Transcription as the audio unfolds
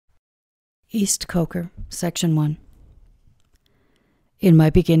East Coker, Section 1. In my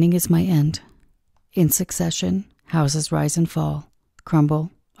beginning is my end. In succession, houses rise and fall,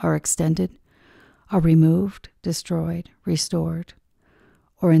 crumble, are extended, are removed, destroyed, restored,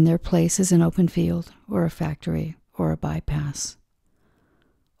 or in their place is an open field, or a factory, or a bypass.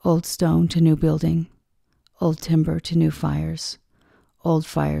 Old stone to new building, old timber to new fires, old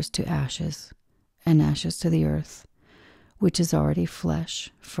fires to ashes, and ashes to the earth, which is already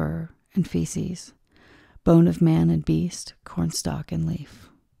flesh, fur, and feces, bone of man and beast, cornstalk and leaf.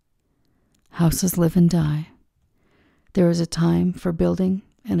 Houses live and die. There is a time for building,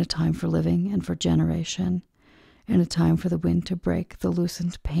 and a time for living and for generation, and a time for the wind to break the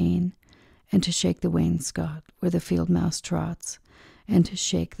loosened pane, and to shake the wainscot where the field mouse trots, and to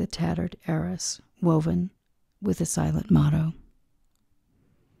shake the tattered arras woven with a silent motto.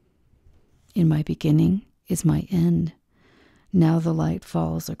 In my beginning is my end. Now the light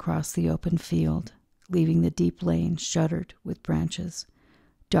falls across the open field, leaving the deep lane shuttered with branches,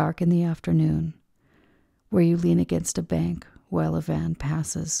 dark in the afternoon, where you lean against a bank while a van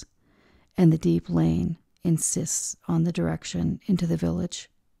passes, and the deep lane insists on the direction into the village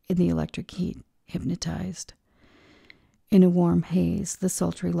in the electric heat, hypnotized. In a warm haze, the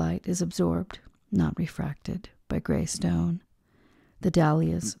sultry light is absorbed, not refracted, by gray stone. The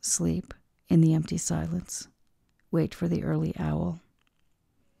dahlias sleep in the empty silence. Wait for the early owl.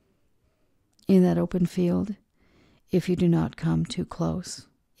 In that open field, if you do not come too close,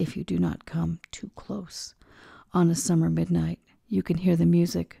 on a summer midnight, you can hear the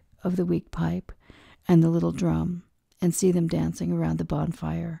music of the weak pipe and the little drum, and see them dancing around the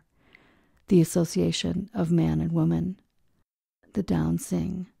bonfire, the association of man and woman. The down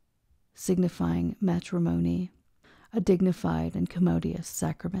sing, signifying matrimony, a dignified and commodious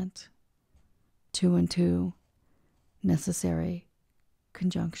sacrament. 2 and 2, necessary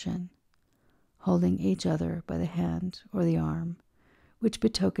conjunction, holding each other by the hand or the arm, which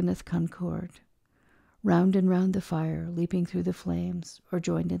betokeneth concord, round and round the fire, leaping through the flames, or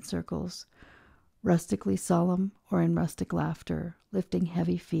joined in circles, rustically solemn or in rustic laughter, lifting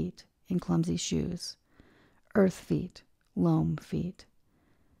heavy feet in clumsy shoes, earth feet, loam feet,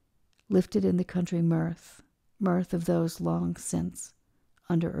 lifted in the country mirth of those long since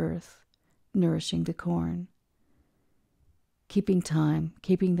under earth, nourishing the corn, keeping time,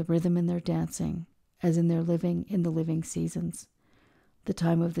 keeping the rhythm in their dancing, as in their living in the living seasons, the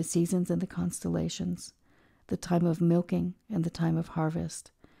time of the seasons and the constellations, the time of milking and the time of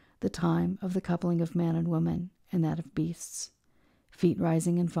harvest, the time of the coupling of man and woman and that of beasts, feet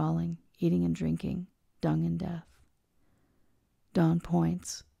rising and falling, eating and drinking, dung and death. Dawn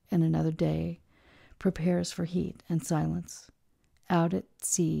points, and another day prepares for heat and silence. Out at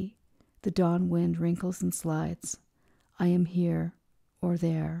sea, the dawn wind wrinkles and slides. I am here, or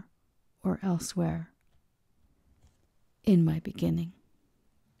there, or elsewhere. In my beginning.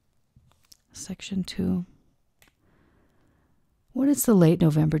 Section 2. What is the late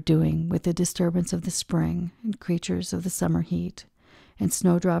November doing with the disturbance of the spring and creatures of the summer heat, and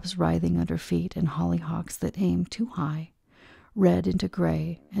snowdrops writhing under feet and hollyhocks that aim too high, red into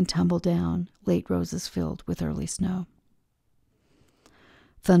gray, and tumble down, late roses filled with early snow?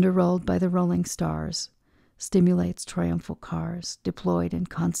 Thunder rolled by the rolling stars stimulates triumphal cars, deployed in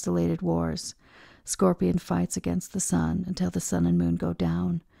constellated wars. Scorpion fights against the sun until the sun and moon go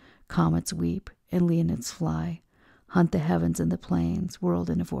down. Comets weep and leonids fly, hunt the heavens and the plains, whirled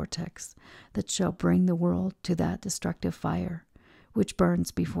in a vortex that shall bring the world to that destructive fire which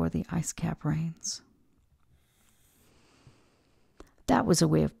burns before the ice cap rains. That was a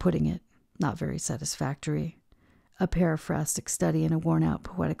way of putting it, not very satisfactory. A paraphrastic study in a worn-out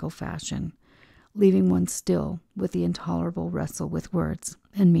poetical fashion, leaving one still with the intolerable wrestle with words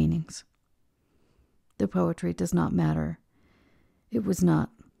and meanings. The poetry does not matter. It was not,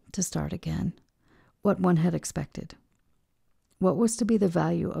 to start again, what one had expected. What was to be the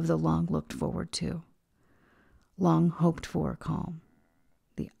value of the long looked forward to, long hoped for calm,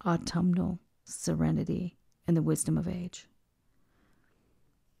 the autumnal serenity and the wisdom of age?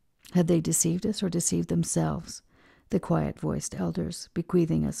 Had they deceived us or deceived themselves, the quiet-voiced elders,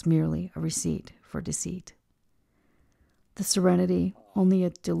 bequeathing us merely a receipt for deceit? The serenity, only a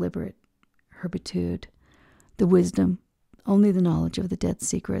deliberate herbitude, the wisdom, only the knowledge of the dead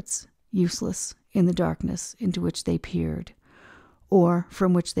secrets, useless in the darkness into which they peered, or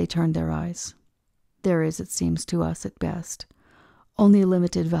from which they turned their eyes. There is, it seems to us at best, only a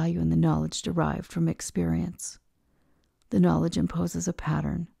limited value in the knowledge derived from experience. The knowledge imposes a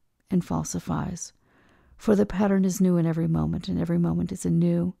pattern and falsifies, for the pattern is new in every moment, and every moment is a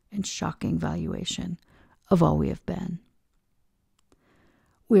new and shocking valuation of all we have been.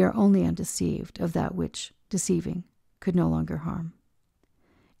 We are only undeceived of that which, deceiving, could no longer harm.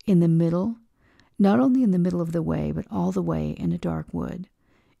 In the middle, not only in the middle of the way, but all the way in a dark wood,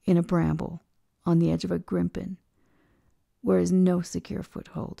 in a bramble, on the edge of a grimpen, where is no secure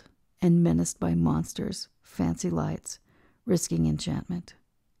foothold, and menaced by monsters, fancy lights, risking enchantment.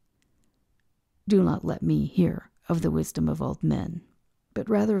 Do not let me hear of the wisdom of old men, but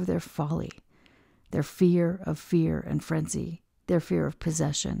rather of their folly, their fear and frenzy, their fear of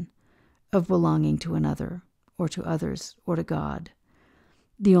possession, of belonging to another, or to others, or to God.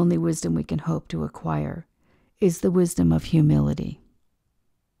 The only wisdom we can hope to acquire is the wisdom of humility.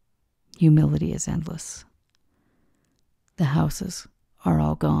 Humility is endless. The houses are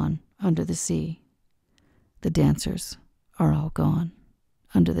all gone under the sea. The dancers are all gone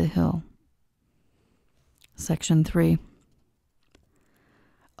under the hill. Section 3.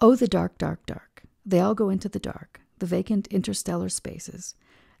 Oh, the dark, dark, dark. They all go into the dark, the vacant interstellar spaces,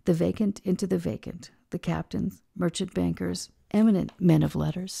 the vacant into the vacant, the captains, merchant bankers, eminent men of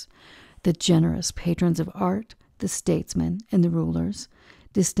letters, the generous patrons of art, the statesmen and the rulers,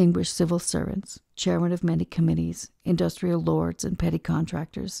 distinguished civil servants, chairmen of many committees, industrial lords and petty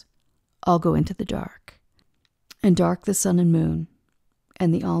contractors, all go into the dark. And dark the sun and moon,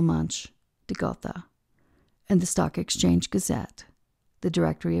 and the Almanach de Gotha, and the Stock Exchange Gazette, the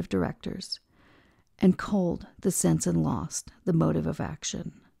Directory of Directors, and cold the sense and lost the motive of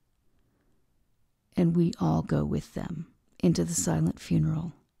action. And we all go with them into the silent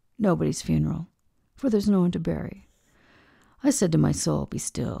funeral, nobody's funeral, for there's no one to bury. I said to my soul, be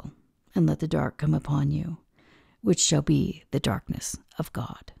still, and let the dark come upon you, which shall be the darkness of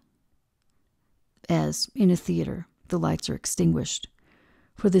God. As, in a theater, the lights are extinguished,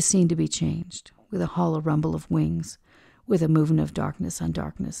 for the scene to be changed, with a hollow rumble of wings, with a movement of darkness on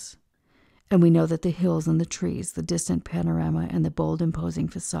darkness. And we know that the hills and the trees, the distant panorama and the bold imposing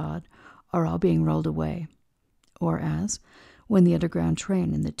facade are all being rolled away. Or as, when the underground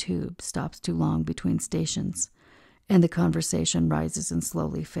train in the tube stops too long between stations, and the conversation rises and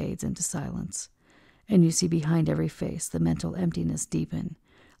slowly fades into silence, and you see behind every face the mental emptiness deepen,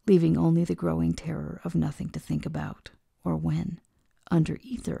 leaving only the growing terror of nothing to think about, or when, under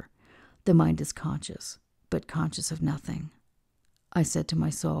ether, the mind is conscious, but conscious of nothing. I said to my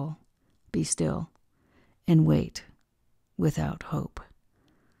soul, be still, and wait, without hope.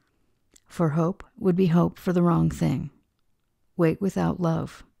 For hope would be hope for the wrong thing. Wait without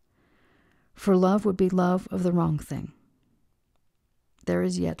love. For love would be love of the wrong thing. There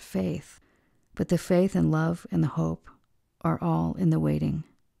is yet faith, but the faith and love and the hope are all in the waiting.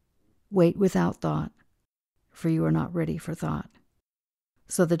 Wait without thought, for you are not ready for thought.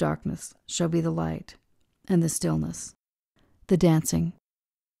 So the darkness shall be the light, and the stillness, the dancing,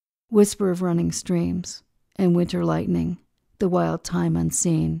 whisper of running streams, and winter lightning, the wild thyme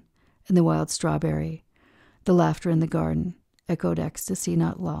unseen, and the wild strawberry, the laughter in the garden, echoed ecstasy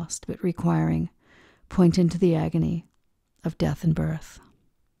not lost, but requiring, point into the agony of death and birth.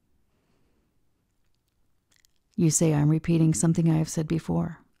 You say I'm repeating something I have said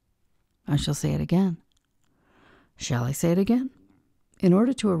before. I shall say it again. Shall I say it again? In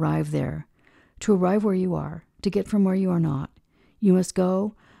order to arrive there, to arrive where you are, to get from where you are not, you must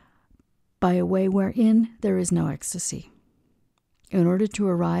go by a way wherein there is no ecstasy. In order to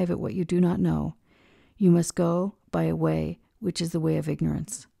arrive at what you do not know, you must go by a way which is the way of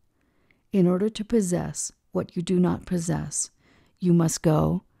ignorance. In order to possess what you do not possess, you must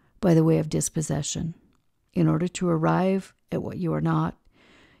go by the way of dispossession. In order to arrive at what you are not,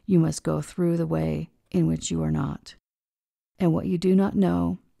 you must go through the way in which you are not. And what you do not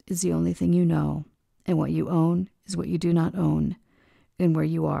know is the only thing you know, and what you own is what you do not own, and where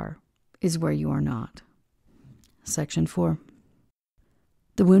you are is where you are not. Section 4.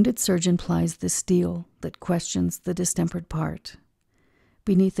 The wounded surgeon plies the steel that questions the distempered part.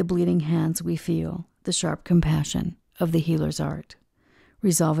 Beneath the bleeding hands we feel the sharp compassion of the healer's art,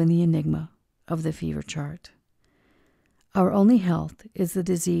 resolving the enigma of the fever chart. Our only health is the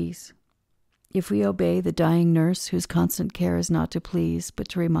disease. If we obey the dying nurse whose constant care is not to please, but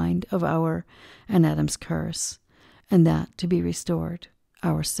to remind of our and Adam's curse, and that, to be restored,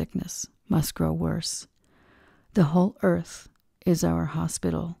 our sickness must grow worse. The whole earth is our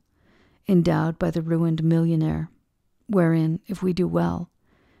hospital, endowed by the ruined millionaire, wherein, if we do well,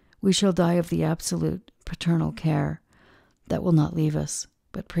 we shall die of the absolute paternal care that will not leave us,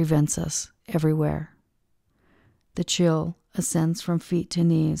 but prevents us everywhere. The chill ascends from feet to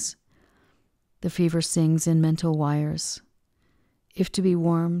knees. The fever sings in mental wires. If to be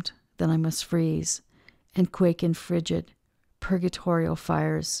warmed, then I must freeze, and quake in frigid, purgatorial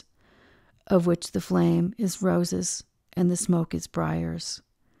fires, of which the flame is roses and the smoke is briars.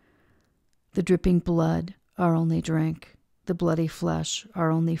 The dripping blood, our only drink, the bloody flesh,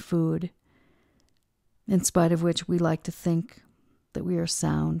 our only food, in spite of which we like to think that we are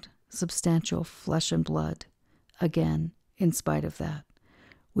sound, substantial flesh and blood. Again, in spite of that,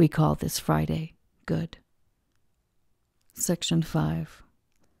 we call this Friday good. Section 5.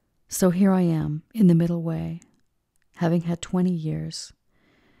 So here I am, in the middle way, having had 20 years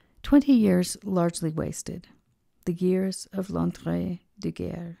largely wasted, the years of l'entrée de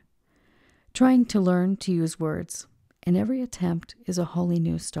guerre, trying to learn to use words, and every attempt is a wholly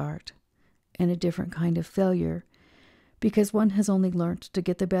new start, and a different kind of failure, because one has only learnt to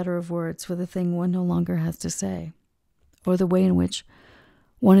get the better of words for the thing one no longer has to say, or the way in which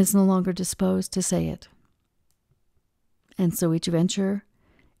one is no longer disposed to say it. And so each venture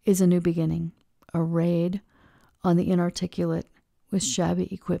is a new beginning, a raid on the inarticulate with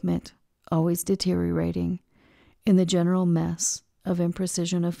shabby equipment, always deteriorating in the general mess of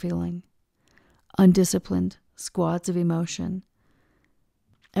imprecision of feeling, undisciplined squads of emotion,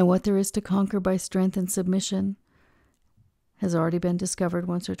 and what there is to conquer by strength and submission has already been discovered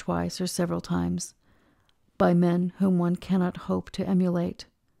once or twice or several times by men whom one cannot hope to emulate.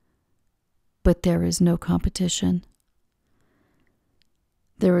 But there is no competition.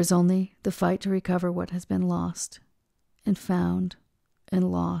 There is only the fight to recover what has been lost and found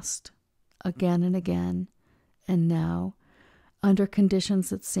and lost again and again, and now under conditions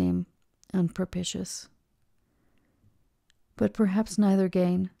that seem unpropitious. But perhaps neither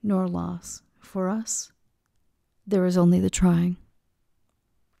gain nor loss. For us, there is only the trying.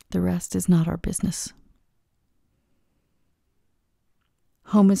 The rest is not our business.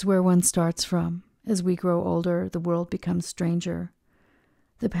 Home is where one starts from. As we grow older, the world becomes stranger,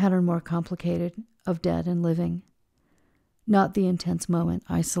 the pattern more complicated of dead and living. Not the intense moment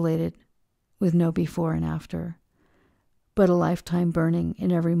isolated with no before and after, but a lifetime burning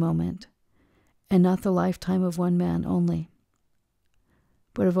in every moment, and not the lifetime of one man only,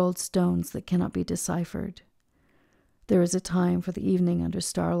 but of old stones that cannot be deciphered. There is a time for the evening under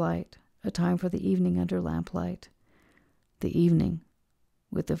starlight, a time for the evening under lamplight, the evening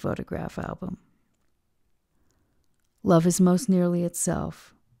with the photograph album. Love is most nearly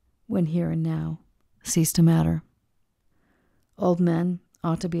itself when here and now cease to matter. Old men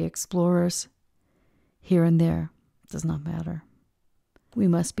ought to be explorers. Here and there does not matter. We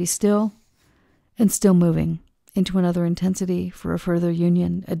must be still and still moving into another intensity for a further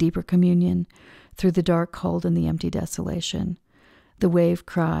union, a deeper communion through the dark cold and the empty desolation. The wave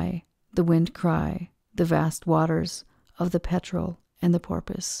cry, the wind cry, the vast waters of the petrel and the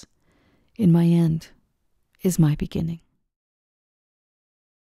porpoise. In my end is my beginning.